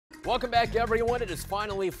Welcome back, everyone. It is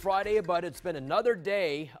finally Friday, but it's been another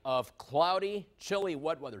day of cloudy, chilly,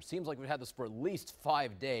 wet weather. Seems like we've had this for at least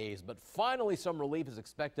 5 days, but finally some relief is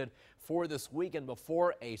expected for this weekend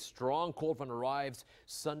before a strong cold front arrives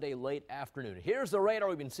Sunday late afternoon. Here's the radar.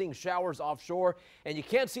 We've been seeing showers offshore, and you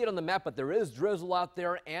can't see it on the map, but there is drizzle out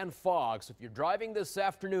there and fog. So if you're driving this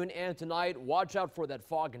afternoon and tonight, watch out for that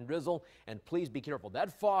fog and drizzle, and please be careful.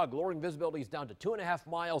 That fog lowering visibility is down to 2.5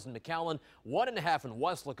 miles in McAllen, 1.5 in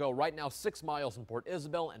Weslaco. Right now 6 miles in Port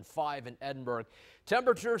Isabel and 5 in Edinburg.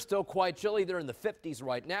 Temperatures still quite chilly. They're in the 50s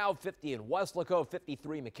right now. 50 in Weslaco,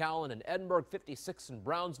 53 McAllen and Edinburg, 56 in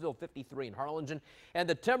Brownsville, 53 in Harlingen. And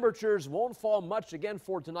the temperatures won't fall much again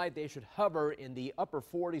for tonight. They should hover in the upper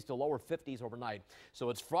 40s to lower 50s overnight. So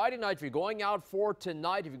it's Friday night. If you're going out for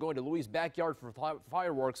tonight, if you're going to Louis' backyard for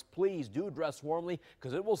fireworks, please do dress warmly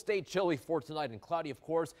because it will stay chilly for tonight and cloudy, of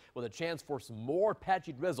course, with a chance for some more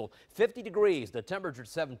patchy drizzle. 50 degrees, the temperature at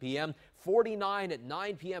 7 p.m., 49 at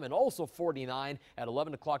 9 p.m. and also 49 at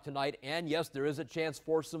 11 o'clock tonight. And yes, there is a chance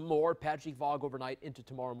for some more patchy fog overnight into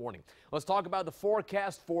tomorrow morning. Let's talk about the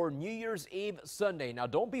forecast for New Year's Eve Sunday. Now,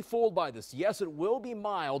 don't be fooled by this. Yes, it will be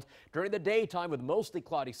mild during the daytime with mostly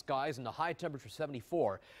cloudy skies and a high temperature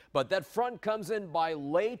 74. But that front comes in by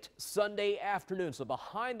late Sunday afternoon. So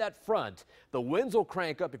behind that front, the winds will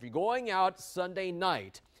crank up if you're going out Sunday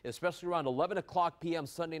night, especially around 11 o'clock p.m.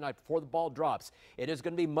 Sunday night before the ball drops. It is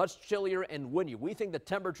going to be much chillier and windy. We think the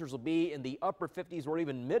temperatures will be in the upper 50s or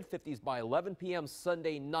even mid-50s by 11 p.m.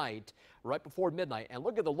 Sunday night, right before midnight. And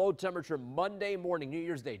look at the low temperature Monday morning, New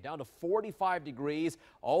Year's Day, down to 45 degrees,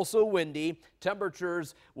 also windy.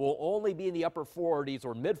 Temperatures will only be in the upper 40s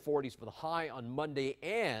or mid-40s for the high on Monday,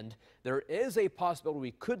 and there is a possibility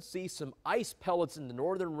we could see some ice pellets in the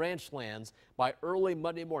northern ranch lands by early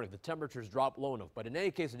Monday morning. The temperatures drop low enough, but in any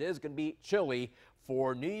case, it is going to be chilly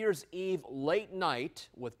for New Year's Eve late night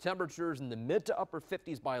with temperatures in the mid to upper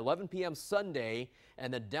 50s by 11 p.m. Sunday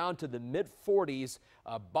and then down to the mid 40s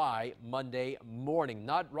by Monday morning.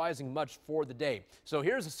 Not rising much for the day. So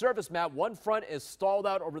here's a surface map. One front is stalled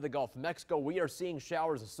out over the Gulf of Mexico. We are seeing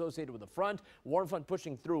showers associated with the front. Warm front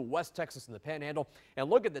pushing through West Texas and the Panhandle.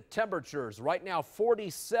 And look at the temperatures. Right now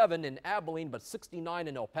 47 in Abilene, but 69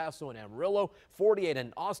 in El Paso and Amarillo, 48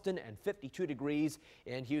 in Austin, and 52 degrees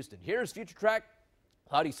in Houston. Here's Future Track.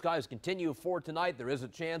 Cloudy skies continue for tonight. There is a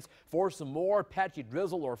chance for some more patchy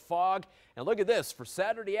drizzle or fog. And look at this, for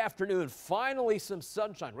Saturday afternoon, finally some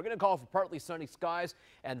sunshine. We're going to call for partly sunny skies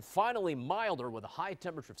and finally milder with a high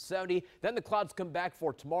temperature of 70. Then the clouds come back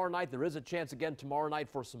for tomorrow night. There is a chance again tomorrow night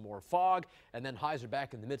for some more fog. And then highs are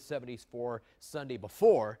back in the mid-70s for Sunday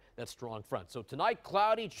before that strong front. So tonight,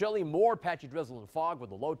 cloudy, chilly, more patchy drizzle and fog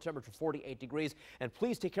with a low temperature of 48 degrees. And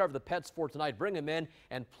please take care of the pets for tonight. Bring them in.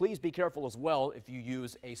 And please be careful as well if you use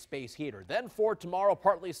a space heater. Then for tomorrow,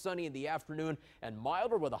 partly sunny in the afternoon and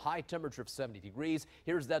milder with a high temperature of 70 degrees.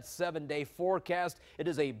 Here's that 7-day forecast. It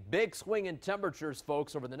is a big swing in temperatures,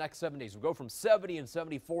 folks, over the next 7 days. We'll go from 70 and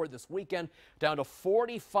 74 this weekend down to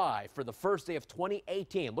 45 for the first day of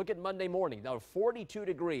 2018. Look at Monday morning, down to 42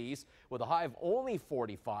 degrees with a high of only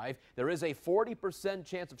 45. There is a 40%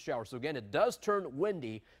 chance of showers. So again, it does turn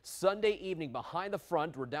windy Sunday evening behind the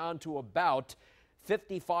front. We're down to about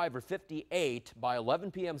 55 or 58 by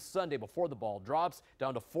 11 p.m. Sunday before the ball drops,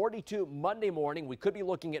 down to 42 Monday morning. We could be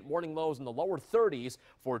looking at morning lows in the lower 30s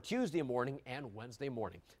for Tuesday morning and Wednesday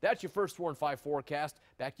morning. That's your first 4 and 5 forecast.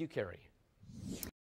 Back to you, Carrie.